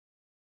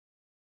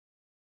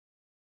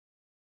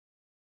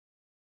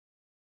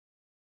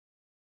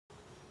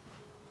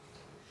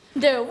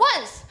There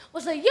once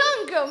was a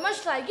young girl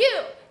much like you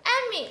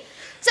and me.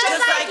 Just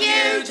like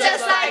you,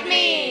 just like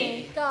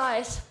me.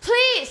 Guys,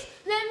 please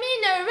let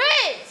me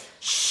narrate.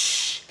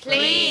 Shh,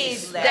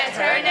 please let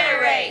her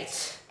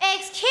narrate.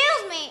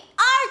 Excuse me,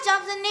 our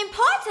job's an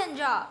important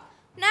job.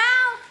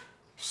 Now,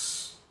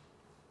 shh.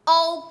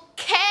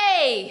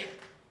 Okay.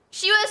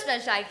 She was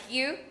much like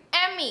you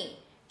and me.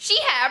 She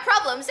had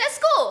problems at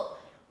school.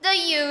 The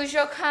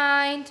usual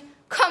kind.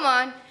 Come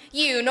on,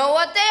 you know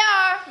what they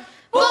are.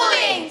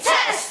 Bullying,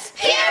 tests,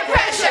 peer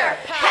pressure,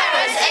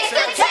 parents'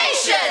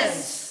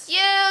 expectations.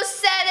 You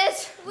said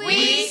it.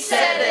 We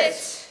said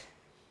it.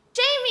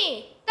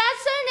 Jamie,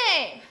 that's her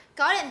name.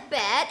 Got in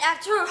bed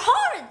after a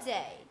horrid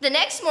day. The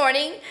next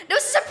morning, there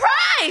was a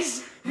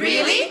surprise.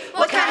 Really?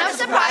 What kind of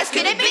surprise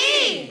could it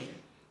be?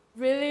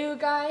 Really, you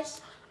guys?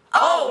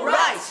 Oh,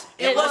 right.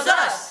 It was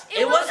us.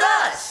 It was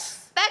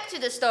us. Back to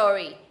the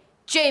story.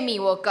 Jamie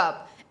woke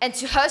up, and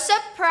to her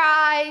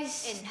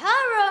surprise, In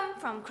her room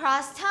from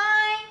cross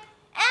time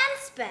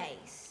and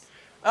space.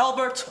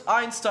 Albert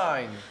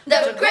Einstein.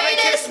 The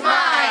greatest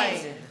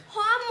mind.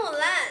 Hua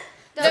Mulan.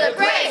 The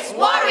great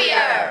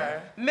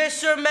warrior.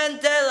 Mr.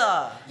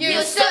 Mandela.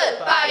 You stood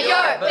by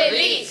your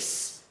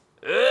beliefs.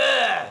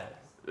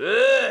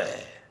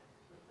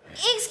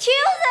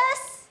 Excuse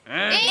us.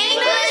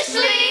 English,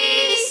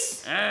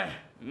 please.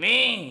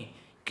 Me,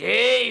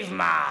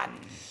 caveman.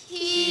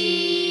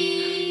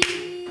 He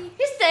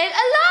stayed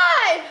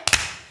alive.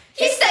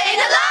 He stayed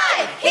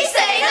alive. He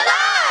stayed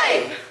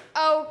alive.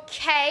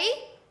 okay.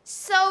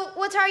 So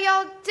what are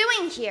y'all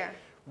doing here?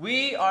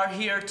 We are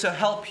here to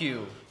help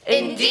you.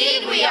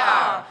 Indeed we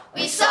are.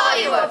 We saw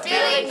you were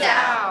feeling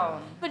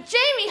down. But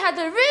Jamie had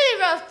a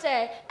really rough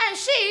day, and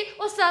she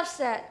was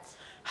upset.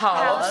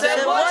 How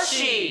upset was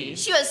she?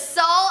 She was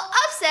so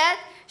upset,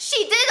 she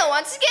didn't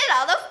want to get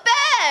out of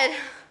bed.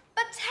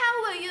 But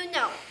how will you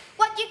know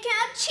what you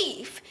can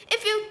achieve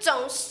if you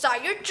don't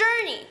start your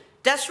journey?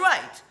 That's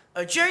right.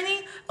 A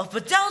journey of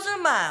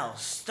 1,000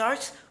 miles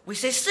starts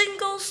with a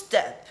single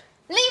step.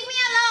 Leave me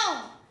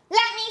alone.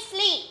 Let me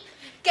sleep.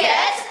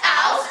 Get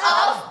out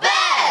of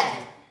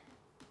bed.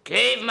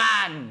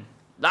 Caveman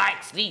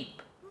like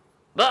sleep,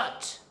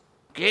 but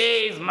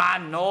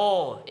caveman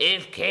know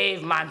if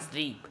caveman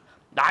sleep.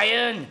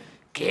 Lion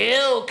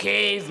kill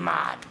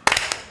caveman.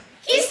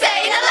 He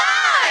stayed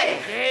alive.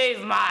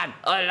 Caveman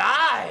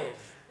alive.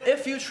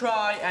 If you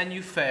try and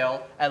you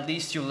fail, at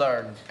least you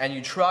learn, and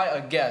you try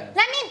again.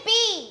 Let me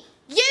be.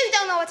 You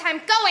don't know what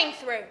I'm going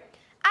through.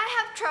 I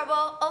have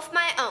trouble of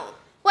my own.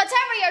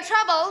 Whatever your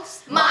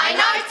troubles, Mine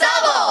are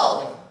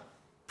double.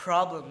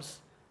 Problems.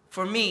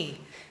 For me,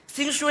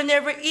 things were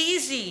never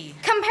easy.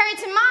 compared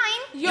to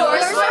mine,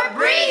 Yours were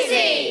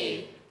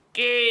breezy.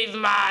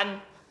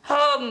 Caveman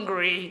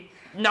hungry,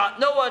 not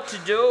know what to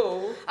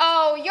do.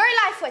 oh, your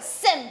life was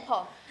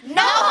simple.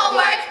 No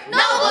homework,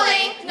 no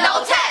bullying,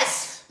 no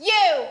tests.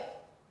 You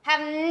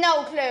have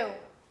no clue.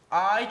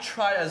 I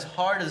tried as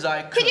hard as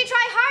I could. Could you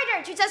try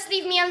harder to just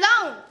leave me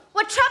alone?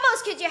 What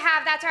troubles could you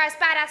have that are as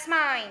bad as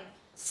mine?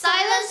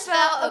 Silence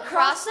fell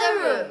across the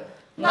room.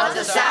 Not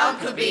a sound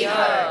could be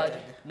heard.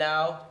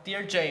 Now,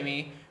 dear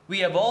Jamie, we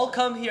have all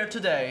come here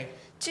today.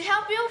 To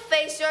help you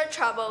face your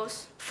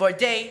troubles. For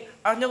they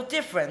are no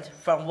different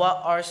from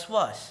what ours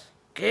was.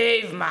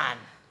 Caveman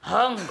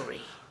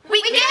hungry.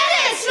 We get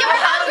it.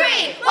 You're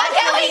hungry. What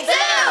can we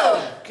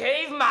do?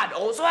 Caveman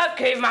also have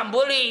caveman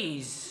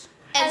bullies.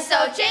 And so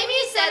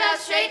Jamie sat up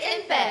straight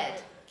in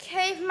bed.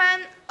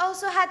 Caveman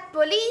also had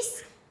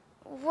bullies?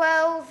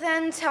 Well,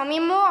 then tell me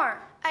more.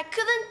 I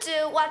couldn't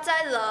do what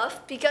I love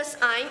because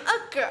I'm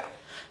a girl.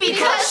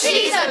 Because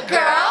she's a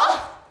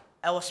girl?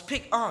 I was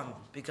picked on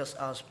because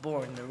I was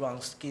born the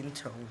wrong skin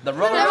tone. The The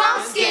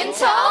wrong skin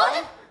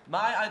tone?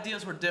 My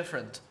ideas were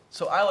different,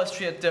 so I was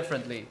treated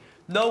differently.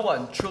 No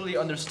one truly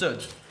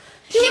understood.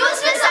 He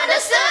was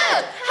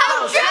misunderstood.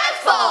 How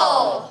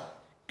dreadful!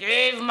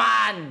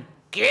 Caveman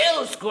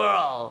kill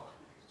squirrel.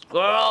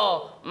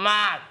 Squirrel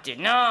make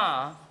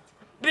dinner.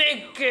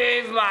 Big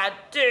caveman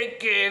take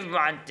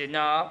caveman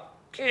dinner.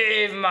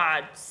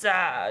 Caveman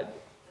sad.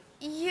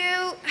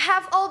 You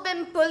have all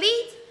been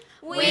bullied?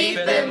 We've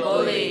been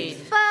bullied.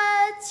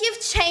 But you've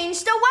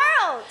changed the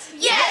world.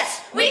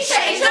 Yes, we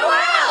changed the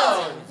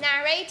world.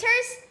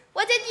 Narrators,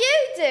 what did you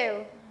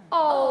do?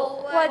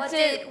 Oh, what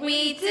did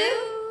we do?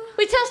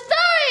 We tell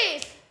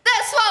stories.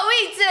 That's what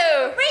we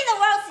do. Bring the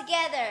world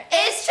together.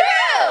 It's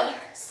true.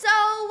 So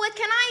what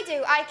can I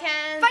do? I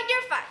can Fight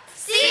your fight.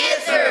 See it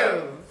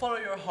through. Follow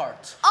your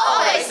heart.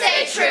 Always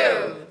stay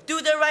true.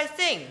 Do the right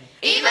thing.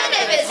 Even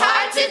if it's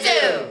hard to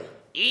do.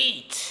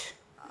 Eat.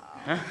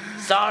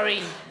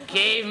 Sorry,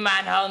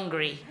 caveman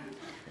hungry.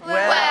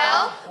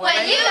 Well,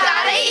 when you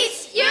gotta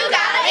eat, you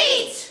gotta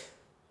eat.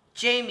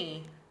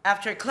 Jamie,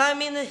 after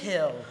climbing the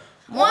hill,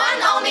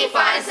 One only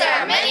finds there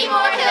are many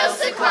more hills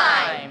to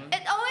climb.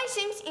 It always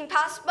seems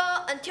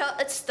impossible until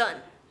it's done.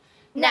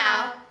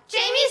 Now,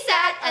 Jamie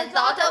sat and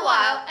thought a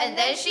while, and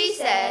then she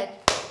said,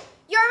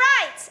 You're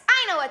right. I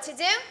know what to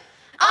do.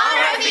 on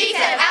her feet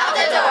and out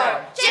the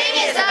door.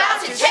 Jamie is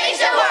about to change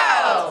the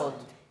world.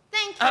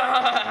 Thank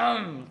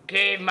you.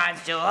 Caveman If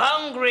man's still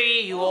hungry,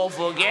 you all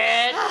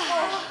forget.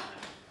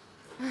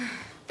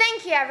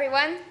 Thank you,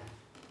 everyone.